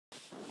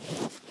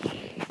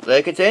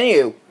Let's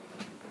continue.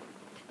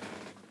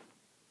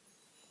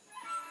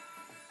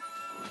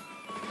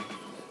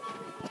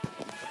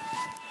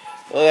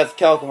 Well, that's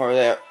Calico over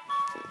there.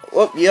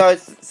 Whoop, yeah,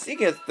 it's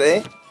seeking its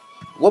thing.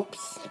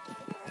 Whoops.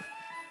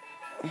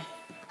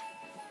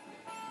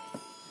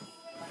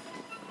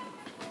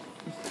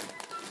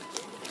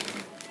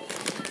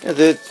 Yeah,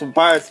 there's some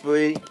pirate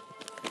spree.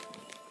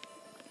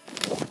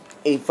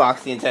 8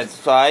 Foxy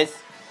intensifies.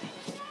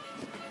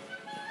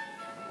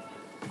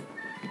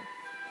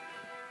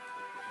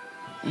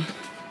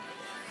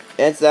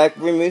 And Zach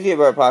removes you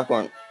about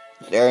popcorn.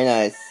 Very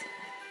nice.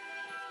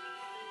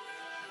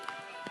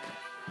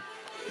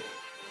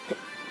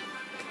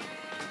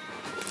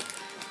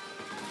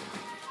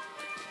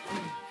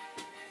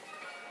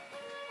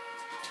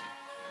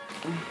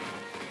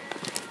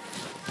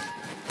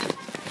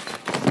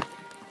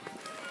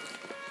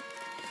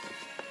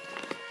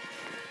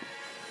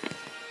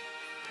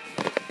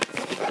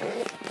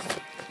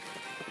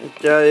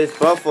 That is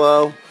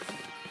Buffalo.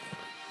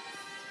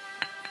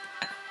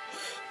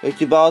 There's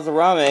 2 balls of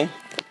ramen.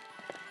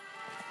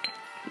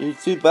 You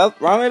 2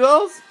 ramen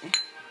balls?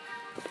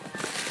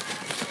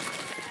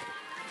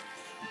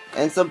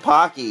 And some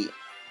Pocky.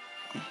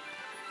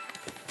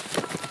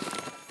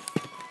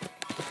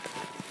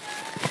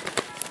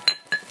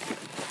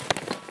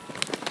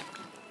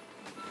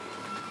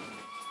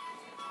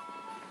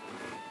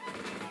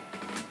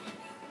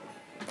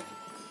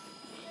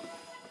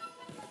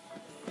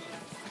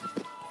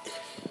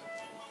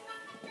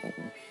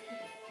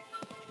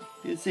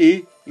 You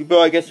see, you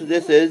probably guess what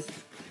this is.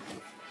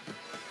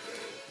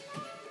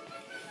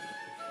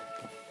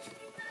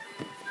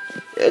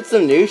 It's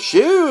some new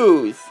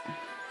shoes.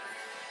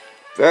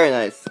 Very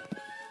nice.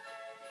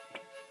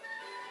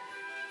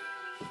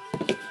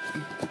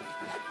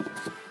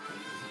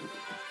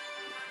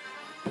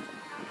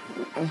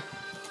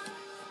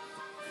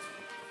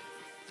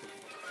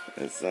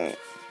 It's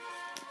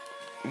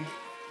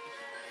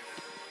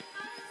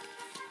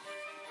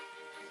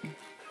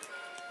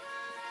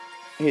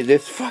hey,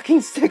 this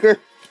fucking sticker.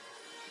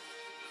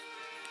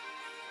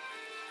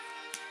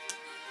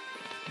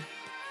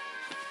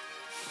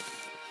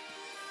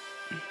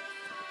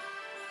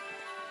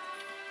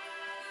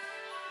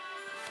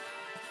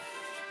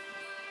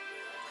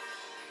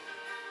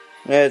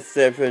 It's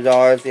it for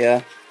 $,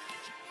 yeah.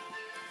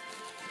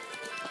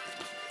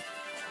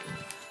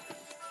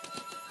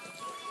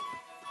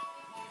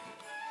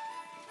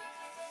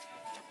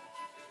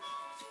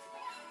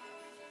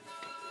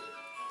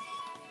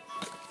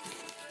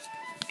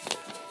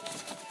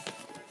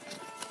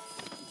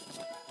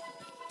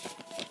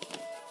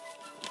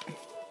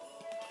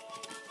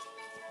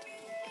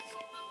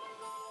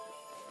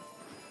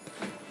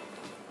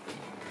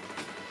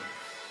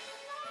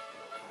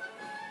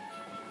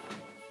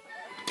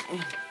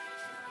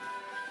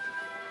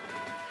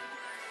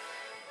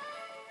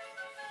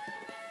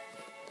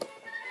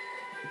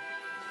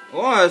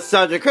 Oh, it's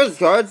such a Christmas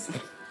cards.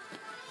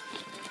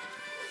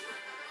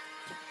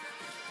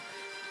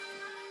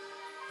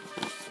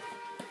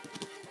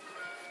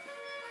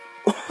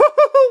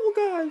 Oh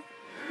god.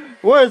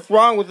 What is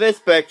wrong with this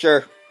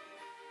picture?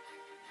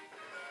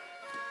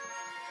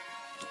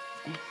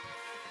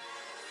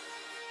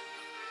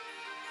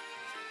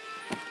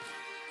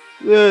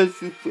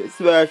 This is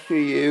smash for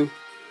you.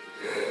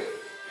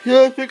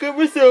 Yeah, pick up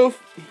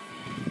myself.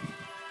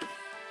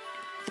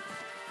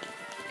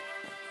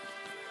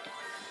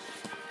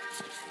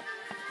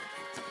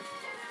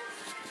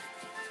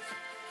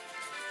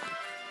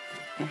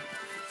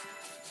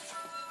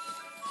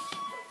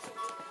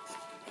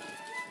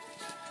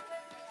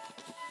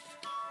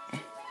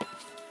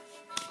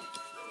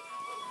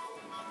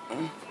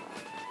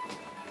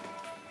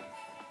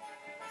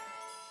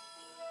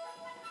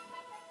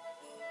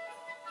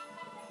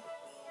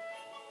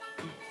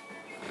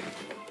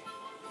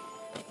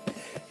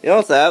 You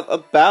also have a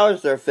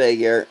Bowser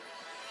figure.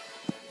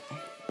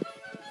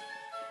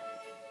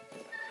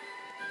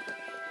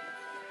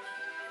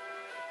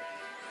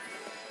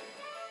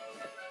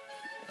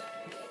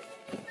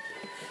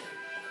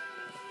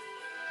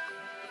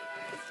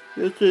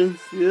 This is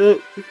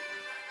it.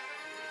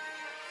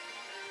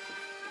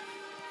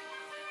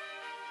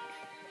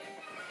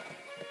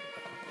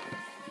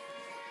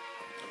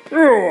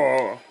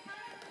 Oh.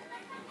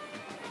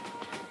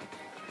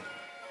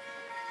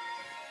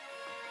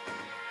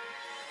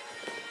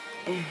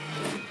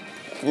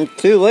 And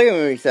 2 Lego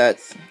movie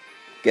sets.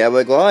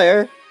 Gabby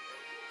Glider.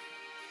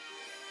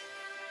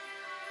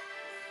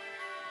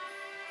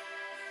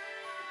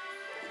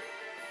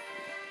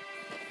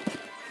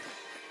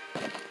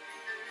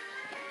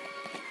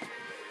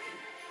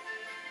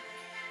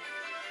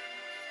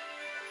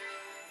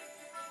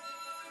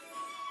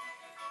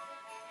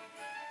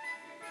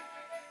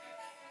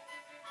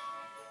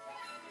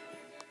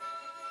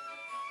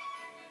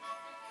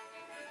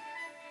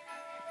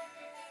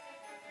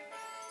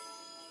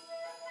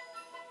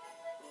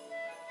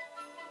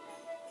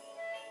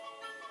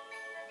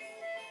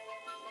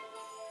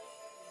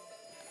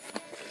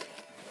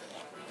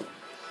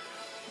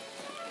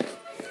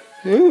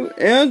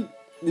 And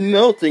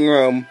melting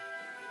room.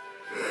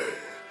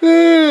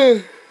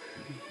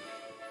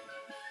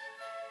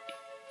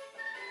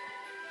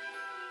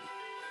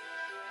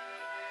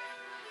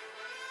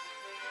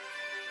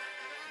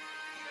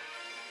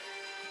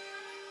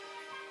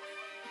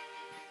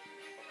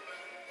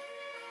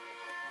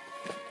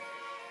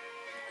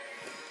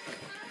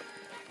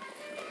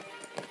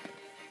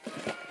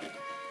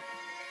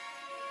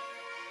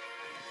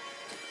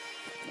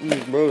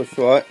 Bro,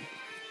 shot.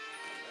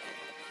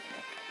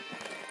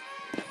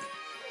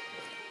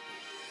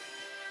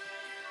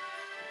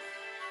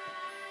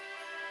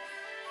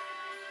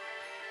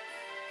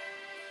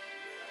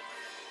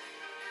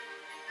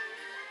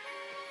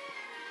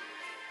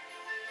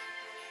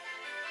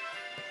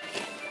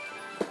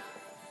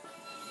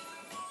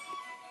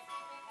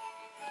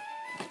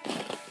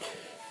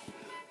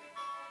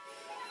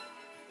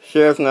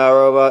 Sheriff's not a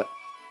robot.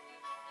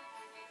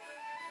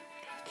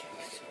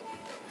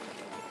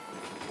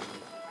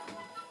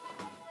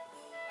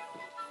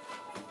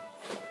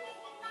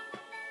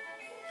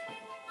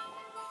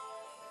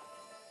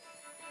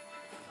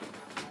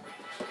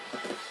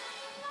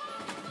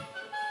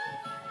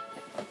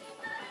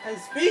 And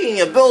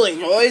speaking of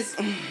building noise,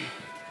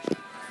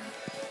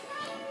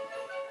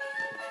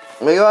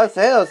 we got a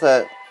sales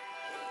set.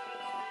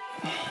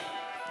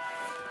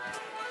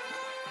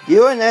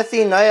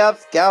 UNSC Night Up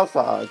Scout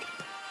Hog.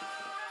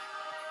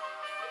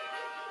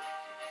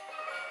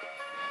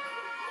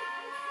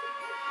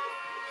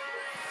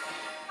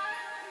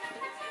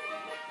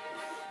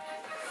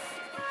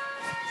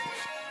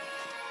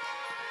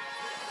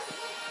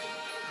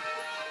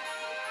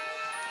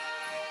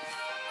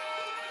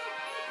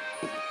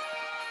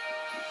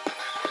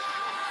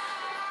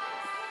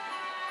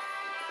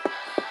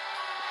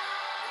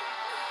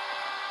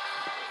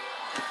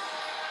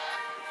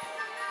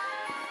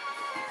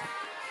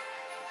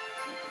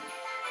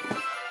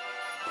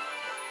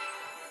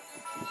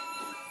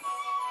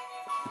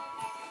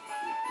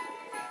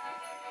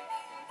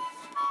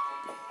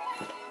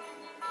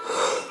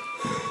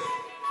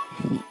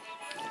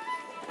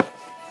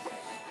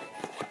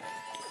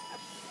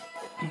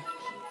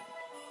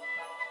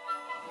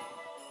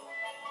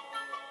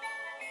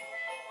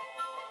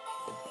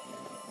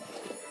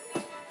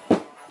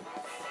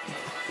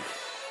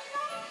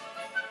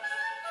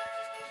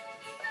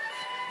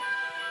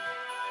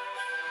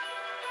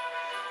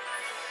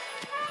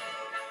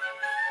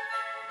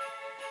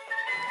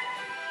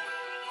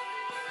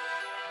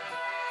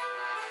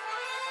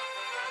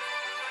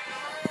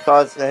 So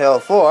it's the Halo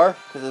 4,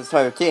 because it's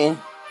 2015.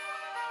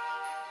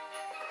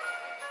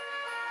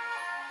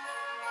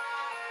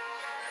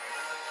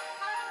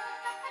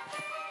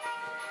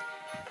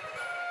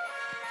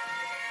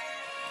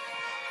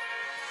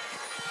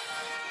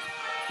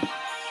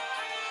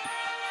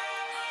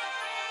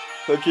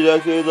 But you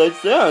actually like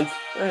sounds.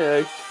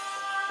 Very nice.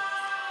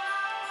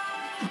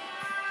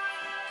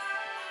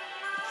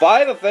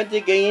 5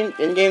 authentic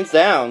in-game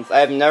sounds. I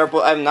have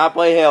not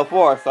played Halo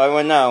 4, so I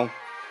wouldn't know.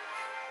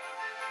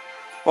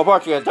 What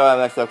part you guys don't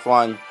have Xbox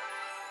One?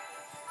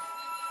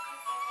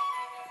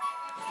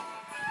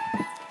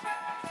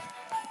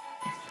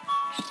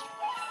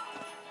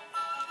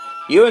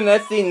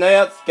 UNSC Night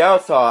Out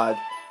Scout Hog.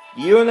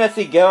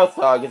 UNSC Scout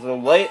Hog is a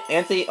light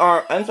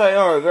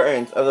anti-armor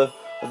variant of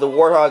the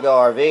Warthog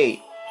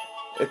LRV.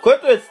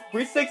 Equipped with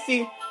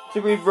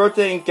 360-degree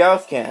rotating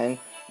Gauss cannon,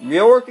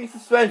 rear working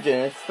suspension,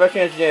 and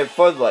specially engineered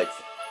floodlights,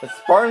 the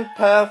Spartan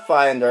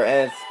Pathfinder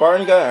and its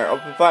Spartan gunner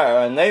open fire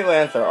on a Night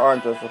Lancer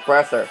armed with a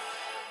suppressor.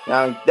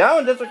 Now, down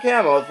in Desert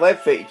Camo with light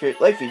features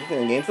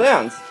in game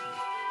sounds.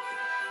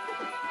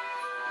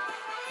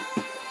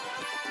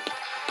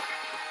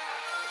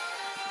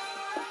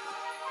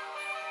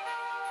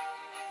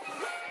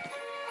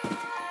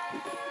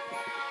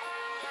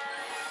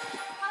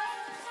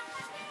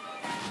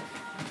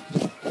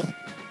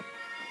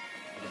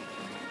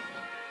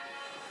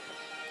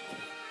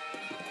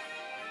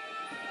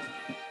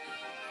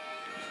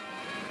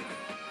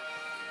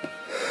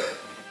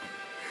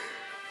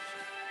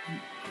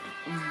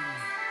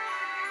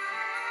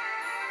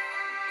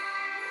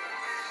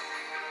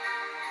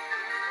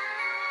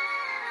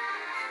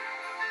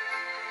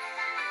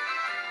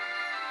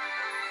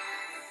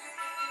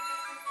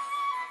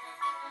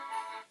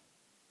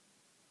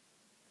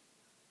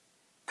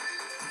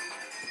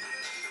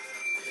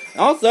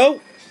 Also,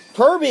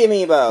 Kirby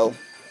Amiibo.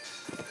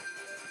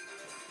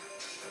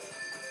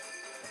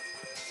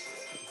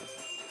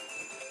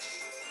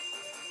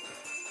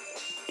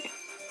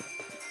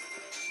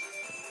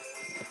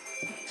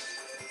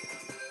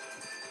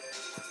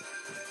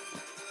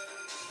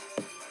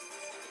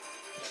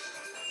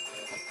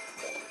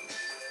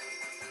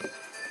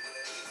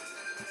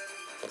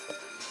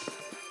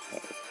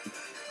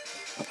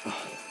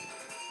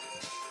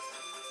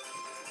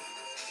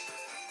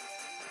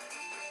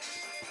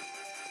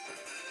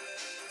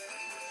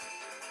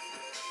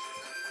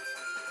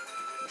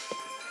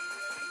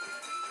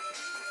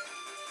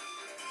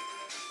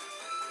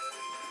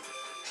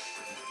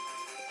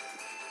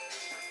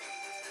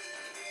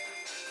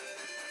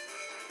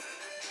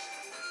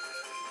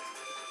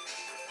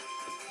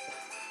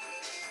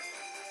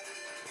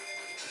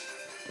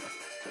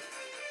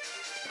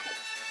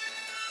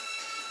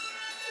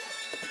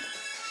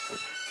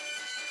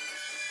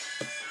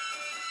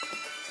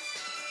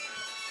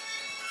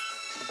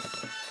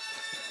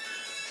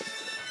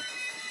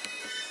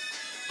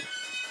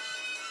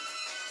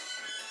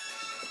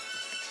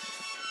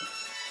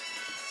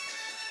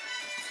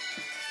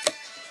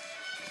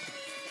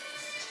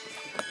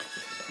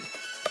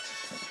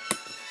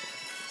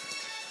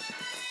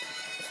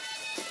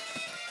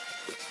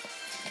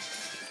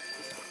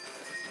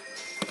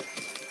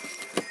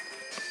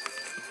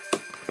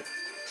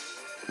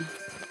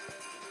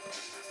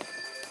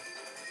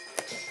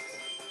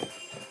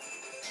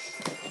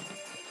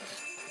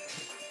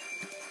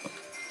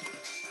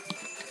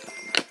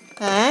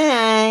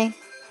 Hi.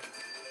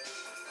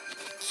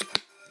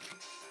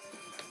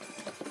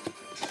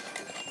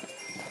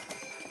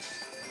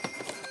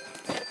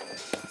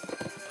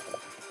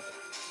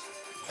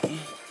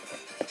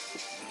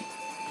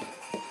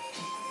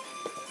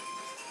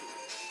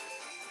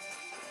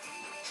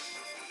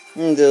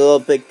 The little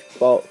big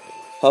ball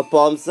up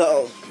on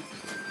himself.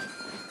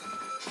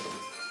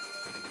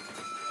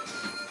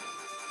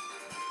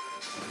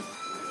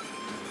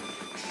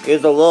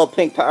 Here's the little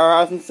pink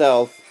powerhouse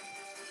himself.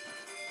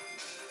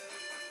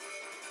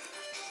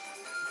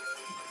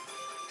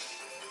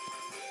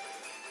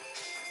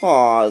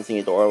 Aw, this thing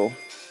adorable.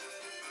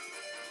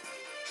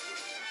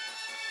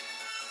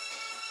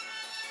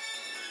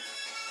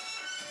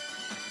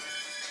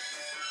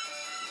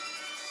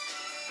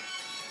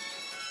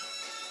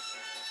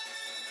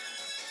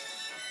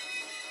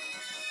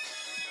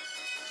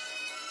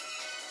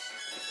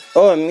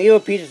 Oh, and Mio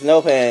Peach's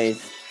no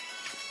panties.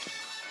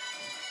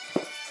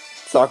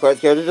 Sakura's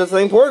character just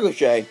like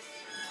Porcochet.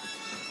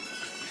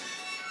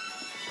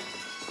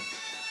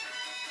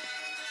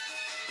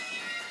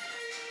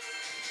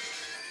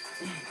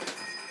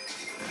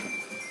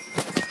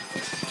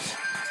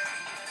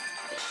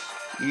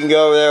 You can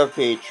go over there with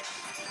Peach.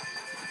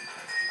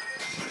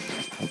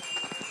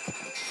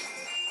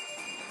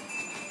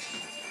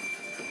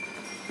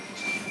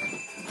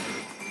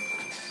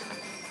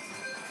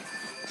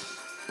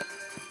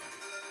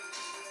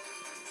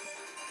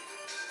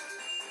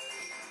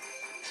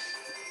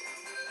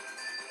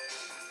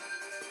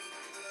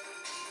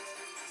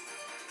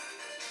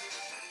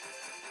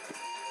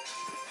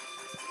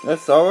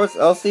 That's Star Wars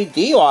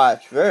LCD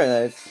watch. Very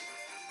nice.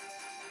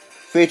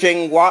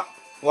 Featuring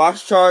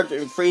watch charge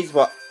and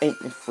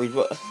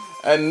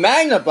and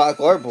magna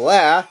buckler.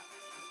 Blah.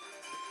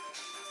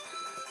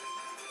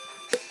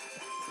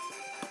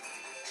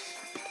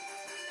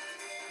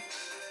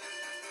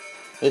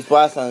 There's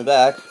blast on the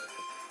back.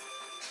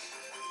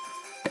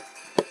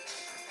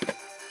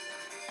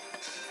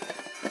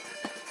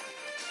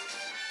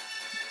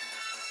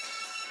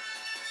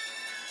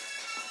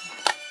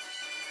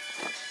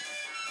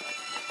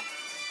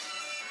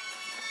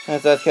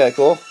 That's kind of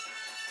cool.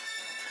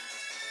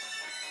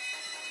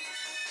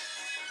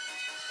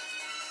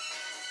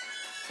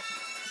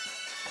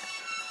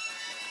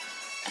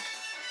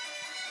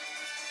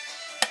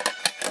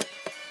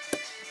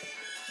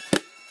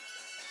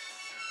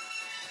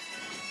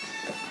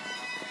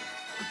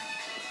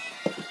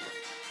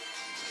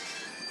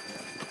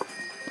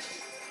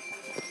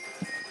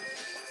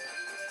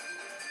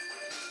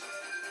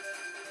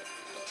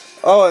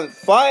 Oh, and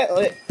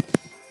finally,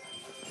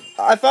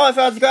 I finally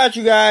found Scratch,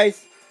 you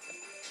guys.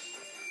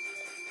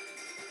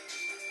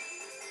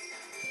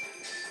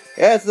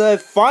 Yes, I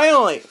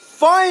finally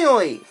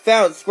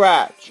found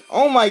Scratch.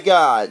 Oh my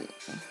god.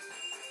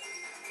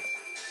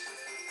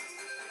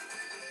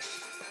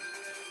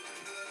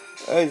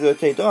 He's gonna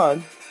take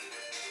on.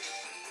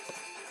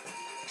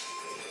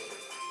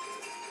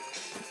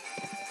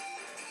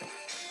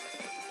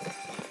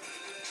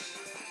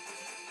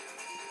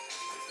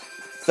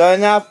 So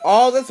now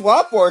all the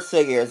Swap Wars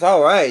figures.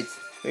 Alright.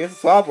 Here's the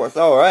Swap Wars.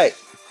 Alright.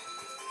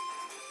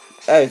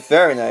 That is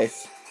very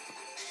nice.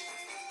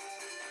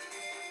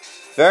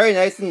 Very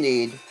nice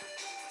indeed.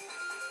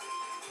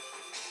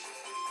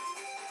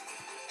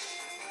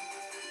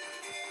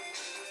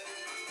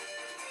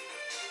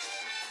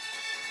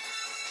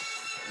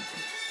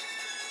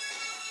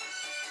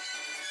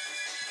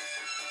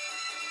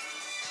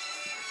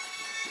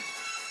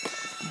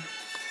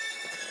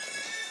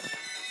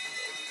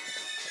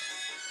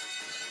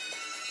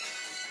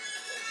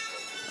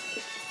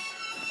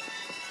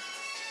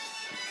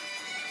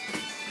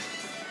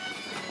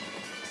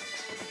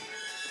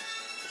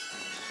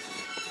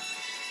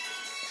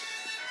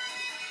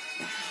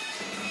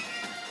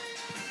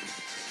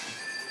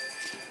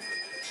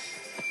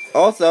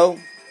 Also,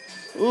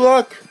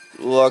 look.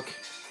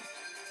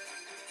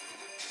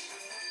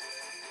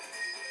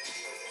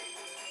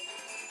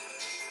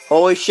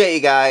 Holy shit, you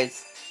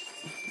guys.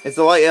 It's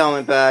the Light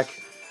Element pack.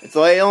 It's the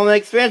Light Element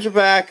expansion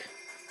pack.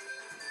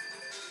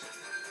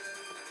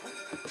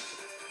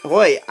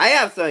 Wait, I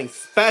have something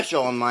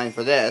special in mind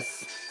for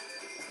this.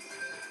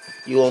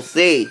 You will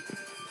see.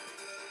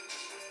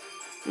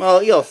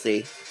 Well, you'll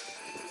see.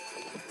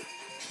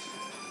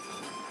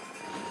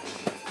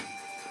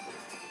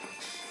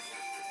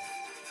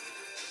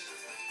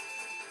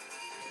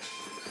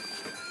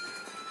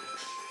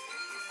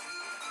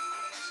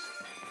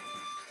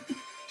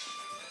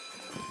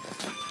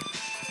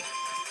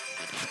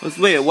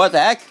 Wait, what the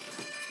heck?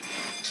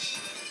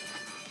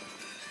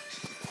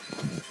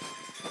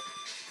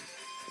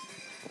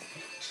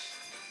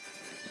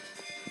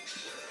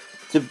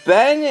 To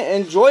Ben,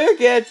 enjoy your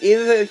gift,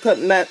 even if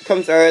it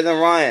comes earlier than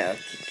Ryan.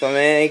 From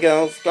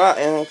Annie Scott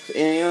and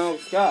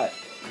Scott.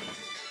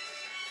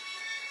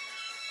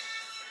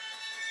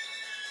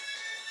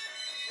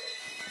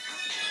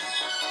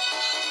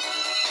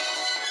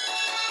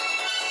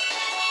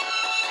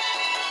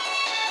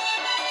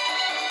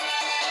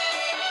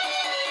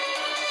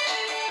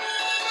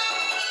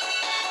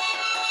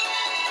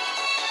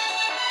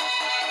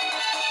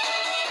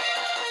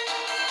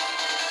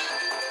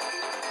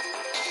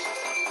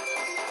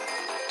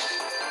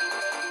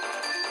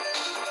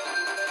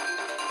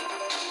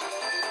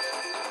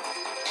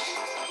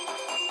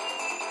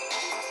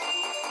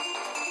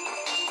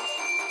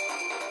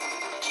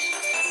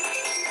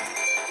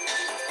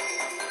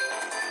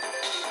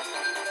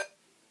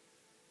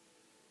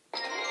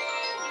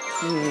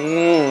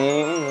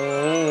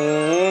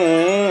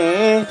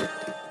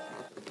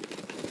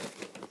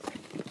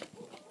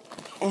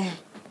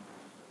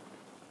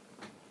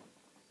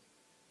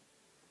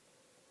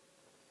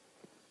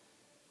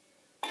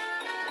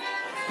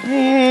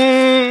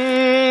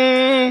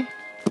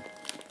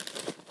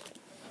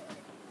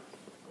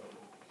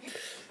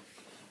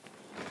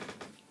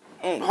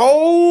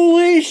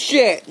 Holy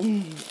shit!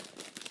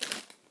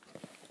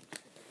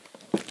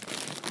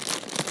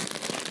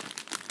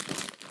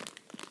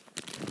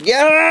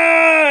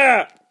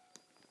 Yeah!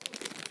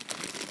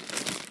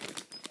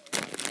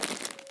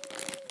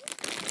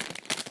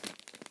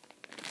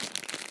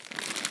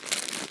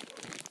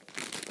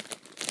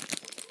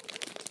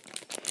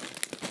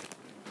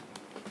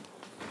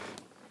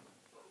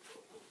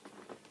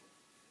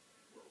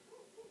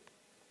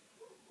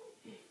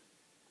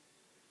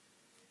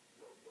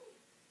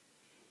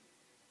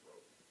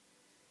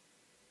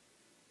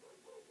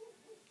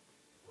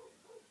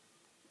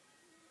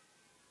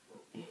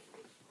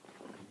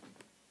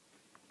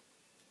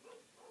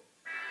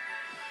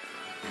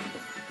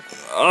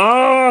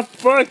 Oh,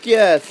 fuck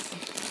yes!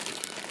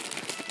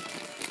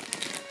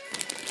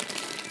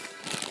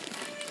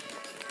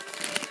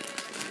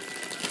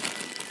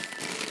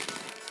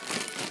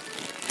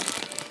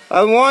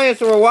 I've been wanting this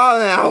for a while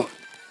now.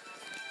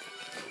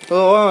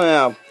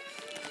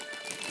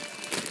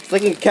 It's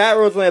like a cat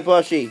Roseland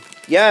plushie.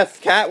 Yes,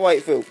 cat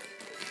waifu.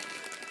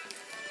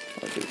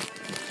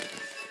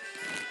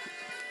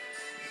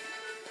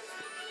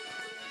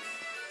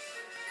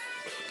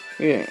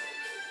 Yeah.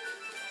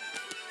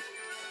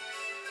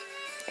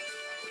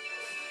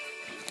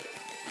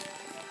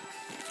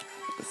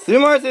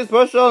 Suma's is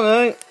special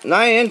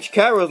 9-inch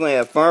cat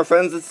Roseland from our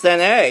friends at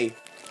Sene.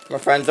 My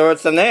friends are at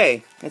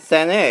Sene. It's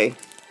Sene.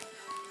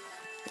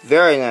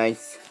 Very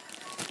nice.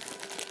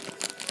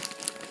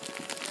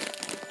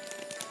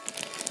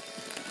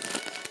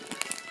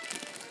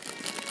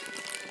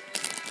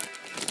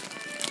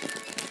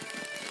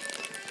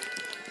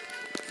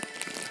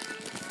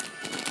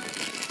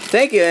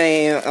 Thank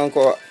you,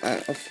 Uncle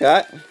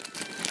Scott.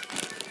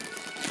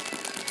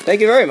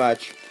 Thank you very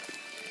much.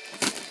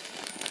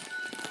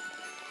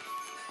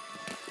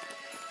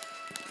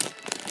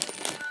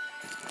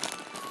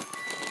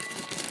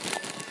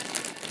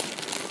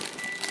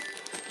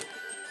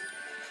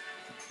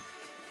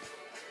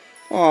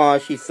 Aw,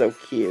 she's so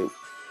cute.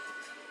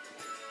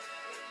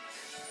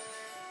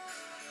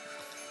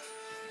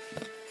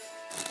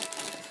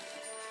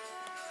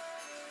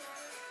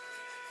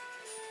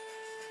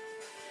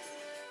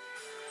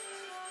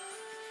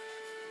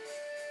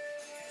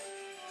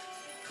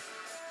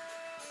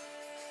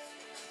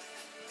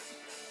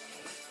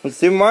 It's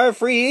Super Mario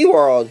 3D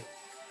World.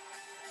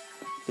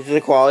 This is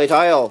a quality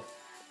title.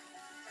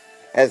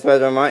 As better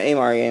than my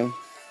Mario game.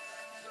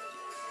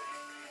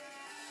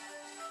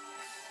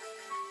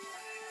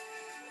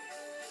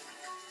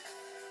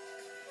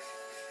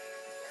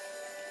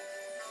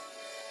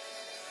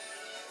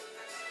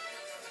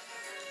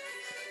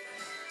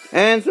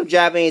 And some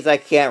Japanese I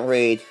can't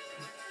read.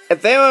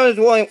 If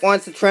anyone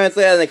wants to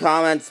translate it in the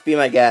comments, be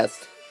my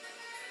guest.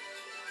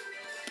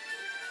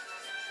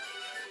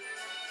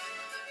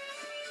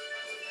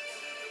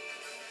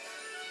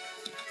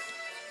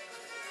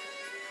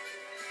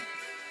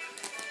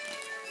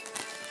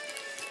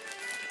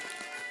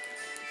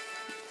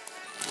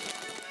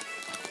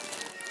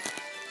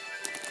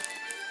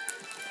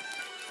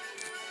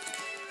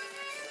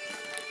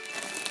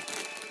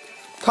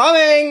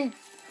 Coming!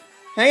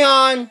 Hang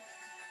on!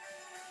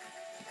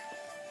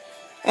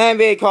 And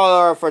be called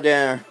over for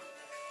dinner.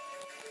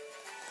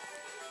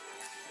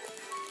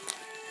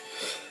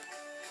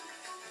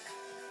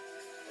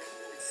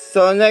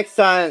 So next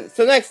time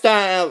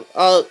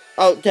I'll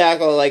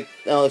tackle like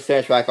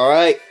Spanish back,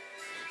 alright?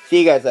 See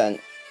you guys then.